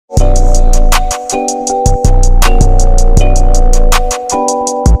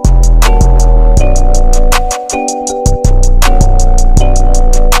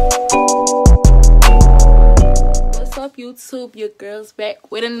YouTube, your girl's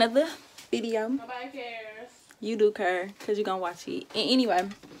back with another video. Nobody cares. You do care because you're gonna watch it. And anyway,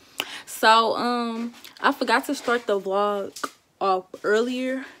 so I forgot to start the vlog off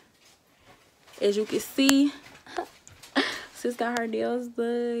earlier. As you can see, sis got her nails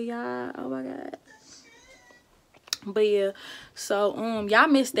done, y'all. Oh my god. But yeah, so y'all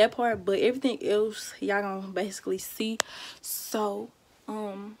missed that part, but everything else y'all gonna basically see. So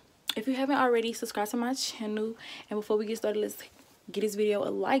if you haven't already, subscribe to my channel. And before we get started, let's get this video a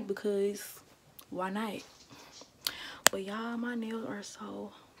like, because why not? But y'all, my nails are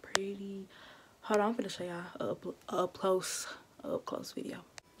so pretty. Hold on, I'm gonna show y'all up close video.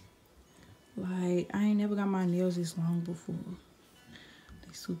 Like, I ain't never got my nails this long before.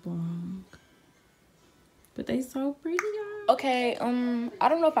 They super long, but they so pretty, y'all. Okay, I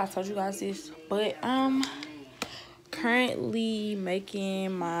don't know if I told you guys this, but currently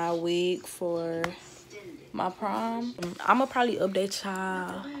making my wig for my prom. I'ma probably update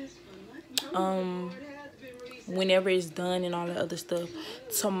y'all whenever it's done and all that other stuff.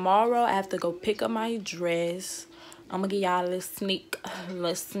 Tomorrow I have to go pick up my dress. I'm gonna give y'all a little sneak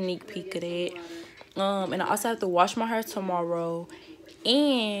peek of that. And I also have to wash my hair tomorrow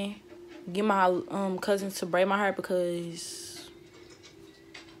and get my cousin to braid my hair, because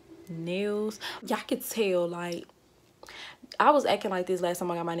nails, y'all can tell, like, I was acting like this last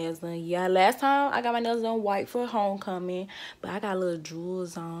time I got my nails done. Yeah, last time I got my nails done white for homecoming, but I got little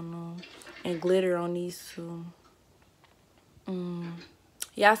jewels on them and glitter on these too.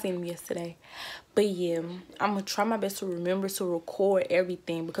 Y'all seen them yesterday. But yeah, I'm gonna try my best to remember to record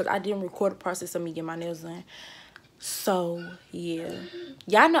everything, because I didn't record the process of me getting my nails done. So yeah,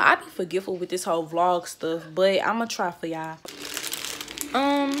 y'all know I be forgetful with this whole vlog stuff, but I'm gonna try for y'all.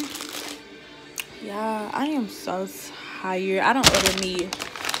 Y'all, I am so tired. I don't order me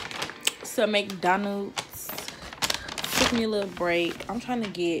some McDonald's. Took me a little break. I'm trying to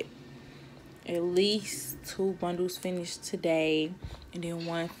get at least 2 bundles finished today and then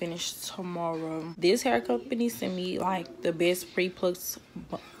 1 finished tomorrow. This hair company sent me like the best pre-plucked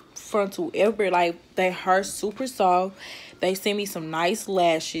frontal ever. Like, their hair super soft. They sent me some nice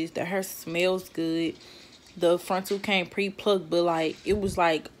lashes. The hair smells good. The frontal came pre-plucked, but like it was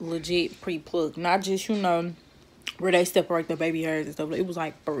like legit pre-plucked, not just, you know, where they separate the baby hairs and stuff. It was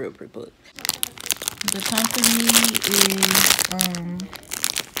like for real pre-plucked. The company is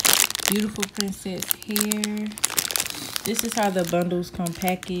Beautiful Princess Hair. This is how the bundles come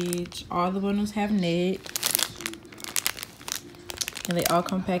packaged. All the bundles have net, and they all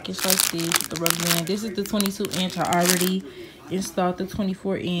come packaged like this. The rubber band. This is the 22-inch. I already installed the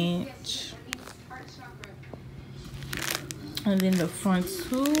 24-inch. And then the front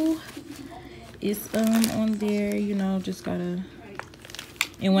too is on there, you know, just gotta.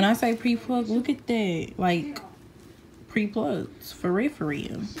 And when I say pre-plug, look at that, like pre-plugs for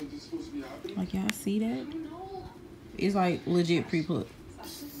real. Like, y'all see that? It's like legit pre-plug.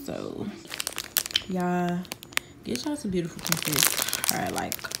 So y'all get y'all some Beautiful Princess. Alright,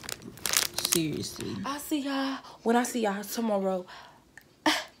 like seriously. I'll see y'all when I see y'all tomorrow.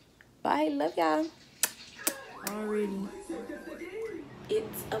 Bye, love y'all. Already,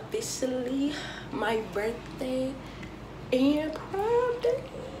 it's officially my birthday and prom day.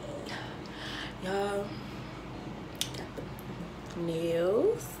 Y'all, got the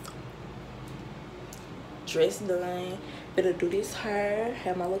nails, dress done. Better do this hair.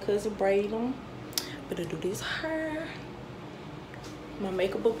 Have my little cousin braid them. Better do this hair. My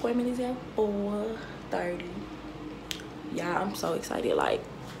makeup appointment is at 4:30. Y'all, I'm so excited. Like,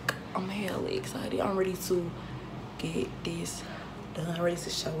 I'm hella excited. I'm ready to get this done. I'm ready to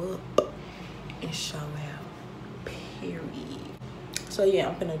show up and show out, period. So yeah,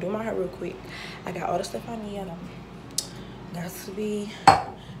 I'm gonna do my hair real quick. I got all the stuff I need. Got to be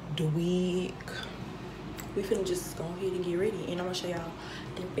the wig. We finna just go ahead and get ready, and I'm gonna show y'all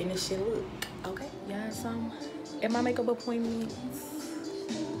the finishing look. Okay, yeah. So at my makeup appointments,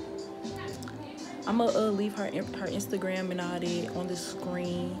 I'm gonna leave her Instagram and all that on the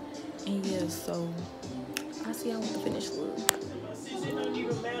screen. And yeah, so I see y'all with the finished look. It don't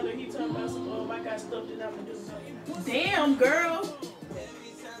even matter. He talking about some, I got stuff that I'm gonna do. Damn, girl.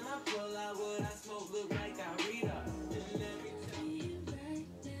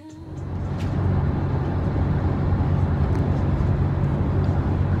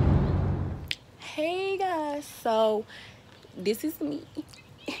 Hey guys, so this is me.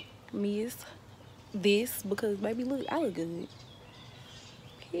 Me is this, because baby, look, I look good.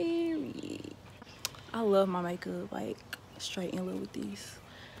 Period. I love my makeup, like straight in love with these.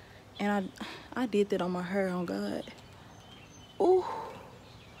 And I did that on my hair, on God. Ooh.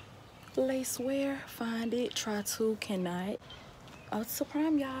 Lace wear, find it, try to, cannot. Oh, it's a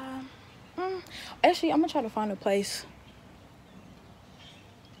Prom, y'all. Actually, I'm gonna try to find a place.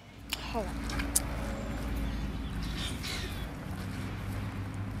 Hold on.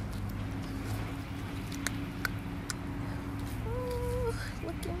 Ooh,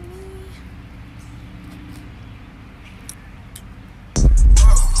 look at me.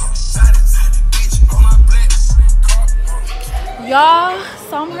 Y'all,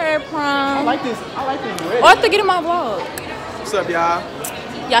 so I'm here at Prom. I like this red. Arthur, get in my vlog. What's up, y'all?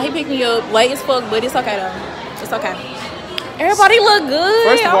 Y'all, he picked me up late as fuck, but it's okay though. It's okay. Everybody look good.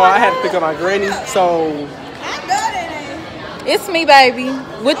 First of all, I had to pick up my granny, so I'm good at it. it's me, baby,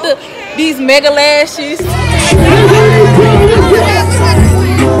 with these mega lashes.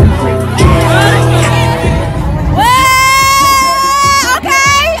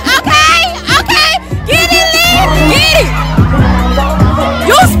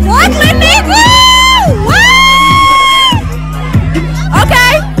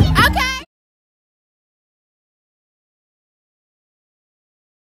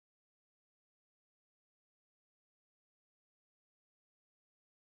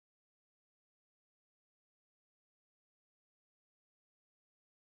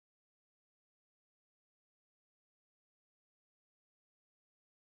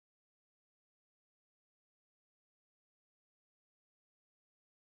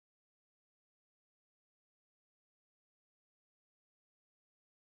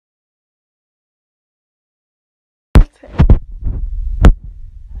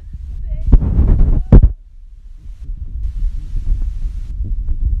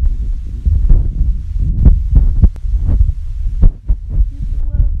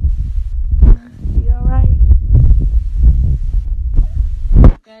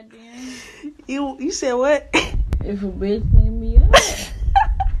 You said what? If a bitch hit me up.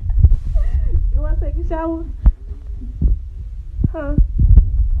 You want to take a shower? Huh?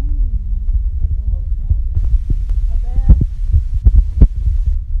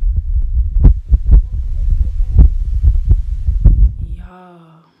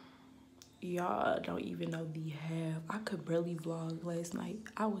 Y'all don't even know the half. I could barely vlog last night.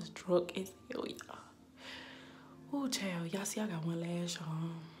 I was drunk as hell, y'all. Oh, child. Y'all see I got one lash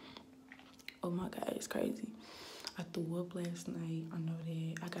on. Oh my God, it's crazy. I threw up last night. I know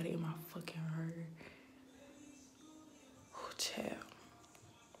that. I got it in my fucking hair. Oh, child.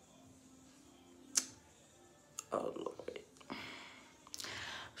 Oh, Lord.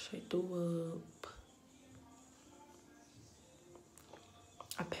 Straight threw up.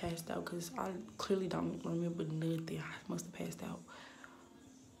 I passed out because I clearly don't remember nothing. I must have passed out.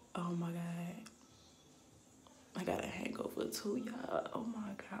 Oh my God. I got a hangover too, y'all. Oh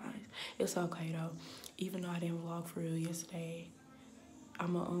my gosh. It's okay though. Even though I didn't vlog for real yesterday,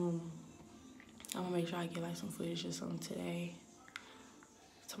 I'ma make sure I get like some footage or something today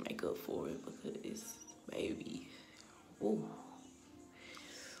to make up for it because baby, ooh,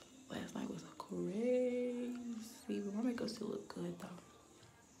 last night was crazy. But my makeup still look good though.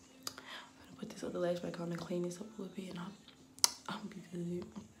 I'm gonna put this other lash back on and clean this up a little bit and I'll be good.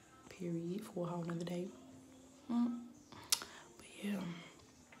 Period. For a whole nother day. But yeah.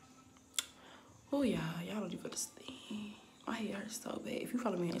 Oh yeah, y'all don't even understand. My hair hurts so bad. If you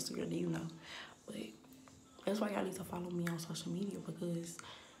follow me on Instagram, then you know. But that's why y'all need to follow me on social media because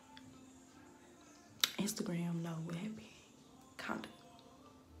Instagram know what happened. Kinda.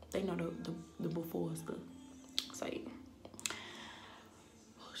 They know the before stuff. So yeah.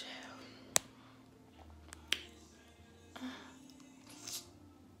 Oh yeah.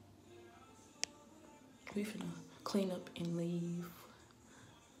 We finna clean up and leave.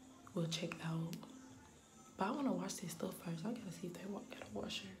 We'll check out. But I wanna wash this stuff first. I gotta see if they got a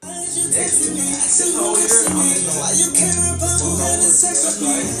washer.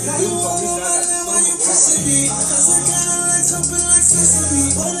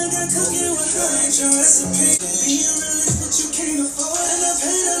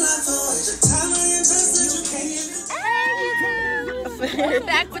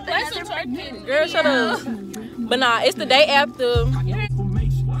 Back with the turkey. Girl, shut up. But nah, it's the day after.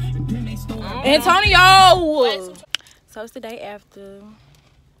 Antonio! So it's the day after.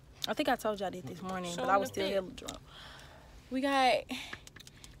 I think I told y'all this morning, but I was still hella drunk. We got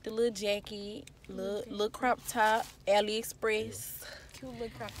the little jacket, little crop top, AliExpress. Cute little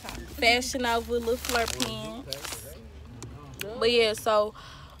crop top. Fashion Nova, little flirt pants. But yeah, so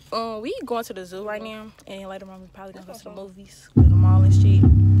we going to the zoo right now, and later on we probably gonna go to the movies, go to the mall and shit.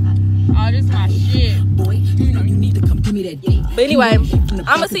 Oh, this my shit. But anyway,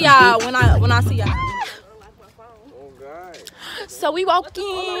 I'ma see y'all when I see y'all. So we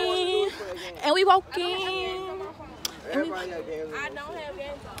walking and we walking.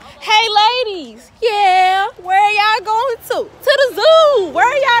 Hey ladies, yeah, where y'all going to? To the zoo.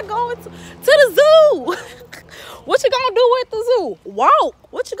 Where y'all going to? To the zoo. What you gonna do at the zoo? Walk.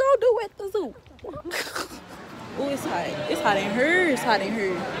 What you gonna do at the zoo? Oh, it's hot. It's hot in here. It's hot in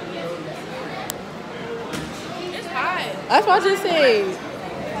here. It's hot. That's what I just said.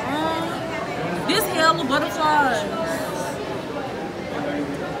 This hell of butterflies.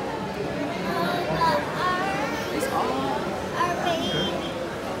 It's all.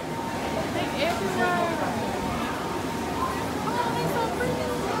 They everywhere.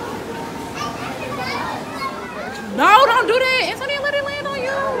 No, don't do that. Anthony, let it land on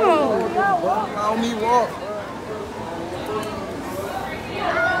you. Allow me walk.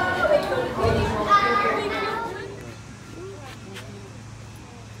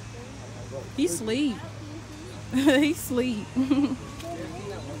 He sleep. He sleep.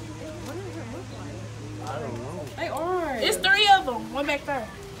 They are. It's 3 of them. One back there.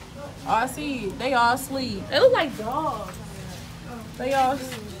 Oh, I see. They all sleep. They look like dogs. They all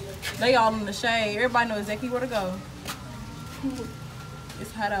in the shade. Everybody knows exactly where to go.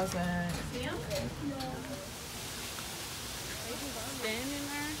 It's hot outside.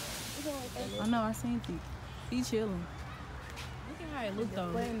 I know, I seen it. He chilling. Look at how it look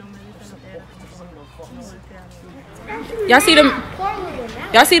though. Y'all see them?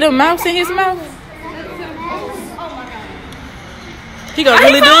 Y'all see the mouse in his mouth? He gonna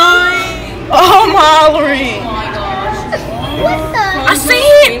really do it? Oh, I'm hollering. I see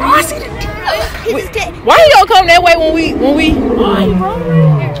it. Oh, I see it. Why you gonna come that way when we?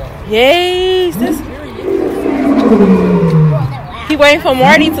 Yes. He waiting for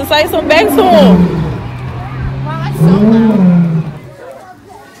Marty to say something back to him.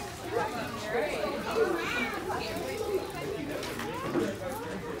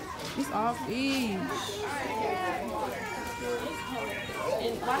 It's all fish.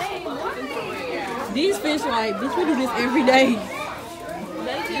 These fish like, bitch, we do this every day.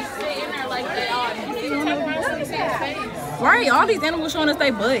 They just sit in there like they are. Right, all these animals showing us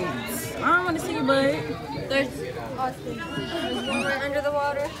their butts. I don't want to see your butt. There's one right under the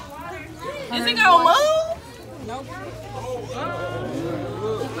water. Is it gonna move? Nope.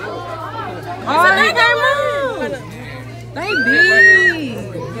 Oh, they can't move. They big.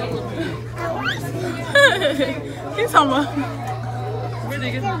 He's talking about.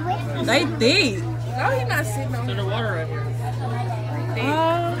 They thick. No, he's not sitting on the water right here.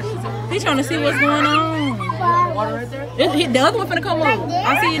 He's trying to see what's going on. Water right there? The other one finna come up.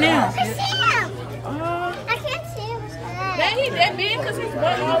 I see it now. I see him. I can't see him. That he that big because he's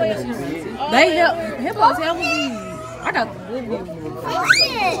butt always. They help. Hippos help me. I got the good view. Oh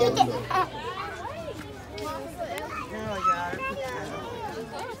shit.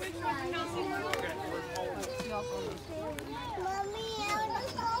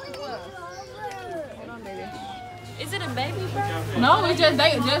 Is it a baby bird? No, it's just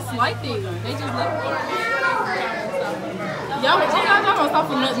they just like it. They just look. Y'all gonna stop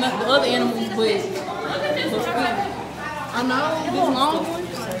for the other animals, but I know this long one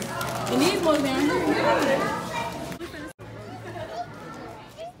and these ones down here.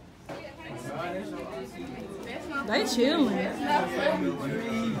 They chilling.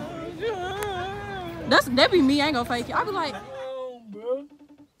 That be me. I ain't gonna fake it. I be like.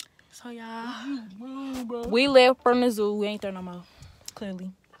 So y'all, we left from the zoo. We ain't there no more,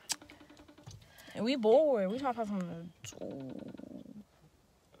 clearly. And we bored. We trying to find something to do.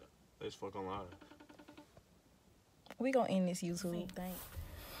 Let's fucking lie. We gonna end this YouTube thing.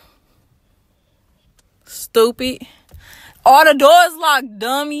 Stupid. All the doors locked,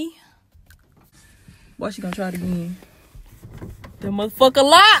 dummy. Why she gonna try it again? The motherfucker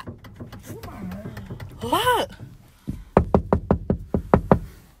lock. Lock.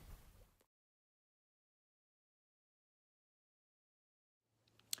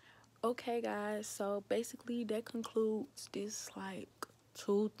 Okay guys, so basically that concludes this like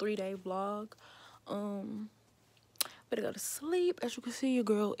 2-3 day vlog. Better go to sleep. As you can see, your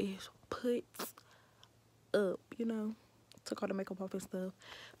girl is put up, you know. Took all the makeup off and stuff.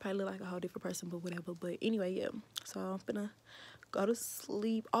 Probably look like a whole different person, but whatever. But anyway, yeah. So I'm gonna go to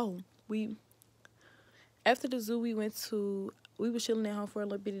sleep. Oh, after the zoo we were chilling at home for a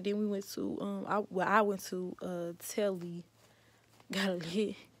little bit, and then we went to I went to Telly. Got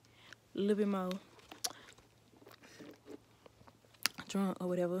a little bit more drunk or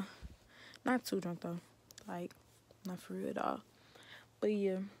whatever. Not too drunk though. Like, not for real at all. But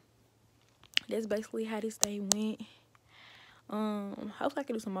yeah, that's basically how this day went. Hopefully I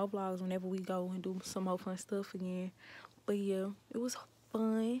can do some more vlogs whenever we go and do some more fun stuff again. But yeah, it was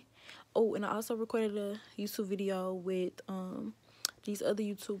fun. Oh, and I also recorded a YouTube video with these other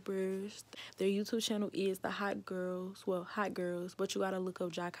YouTubers. Their YouTube channel is the Hot Girls. Well, Hot Girls, but you gotta look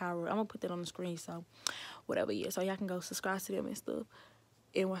up Jackira. I'm gonna put that on the screen, so whatever. Yeah, so y'all can go subscribe to them and stuff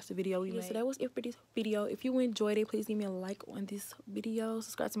and watch the video we made. So that was it for this video. If you enjoyed it, please give me a like on this video.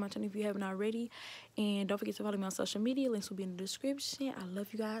 Subscribe to my channel if you haven't already, and don't forget to follow me on social media. Links will be in the description. I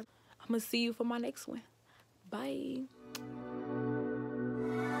love you guys. I'm gonna see you for my next one. Bye.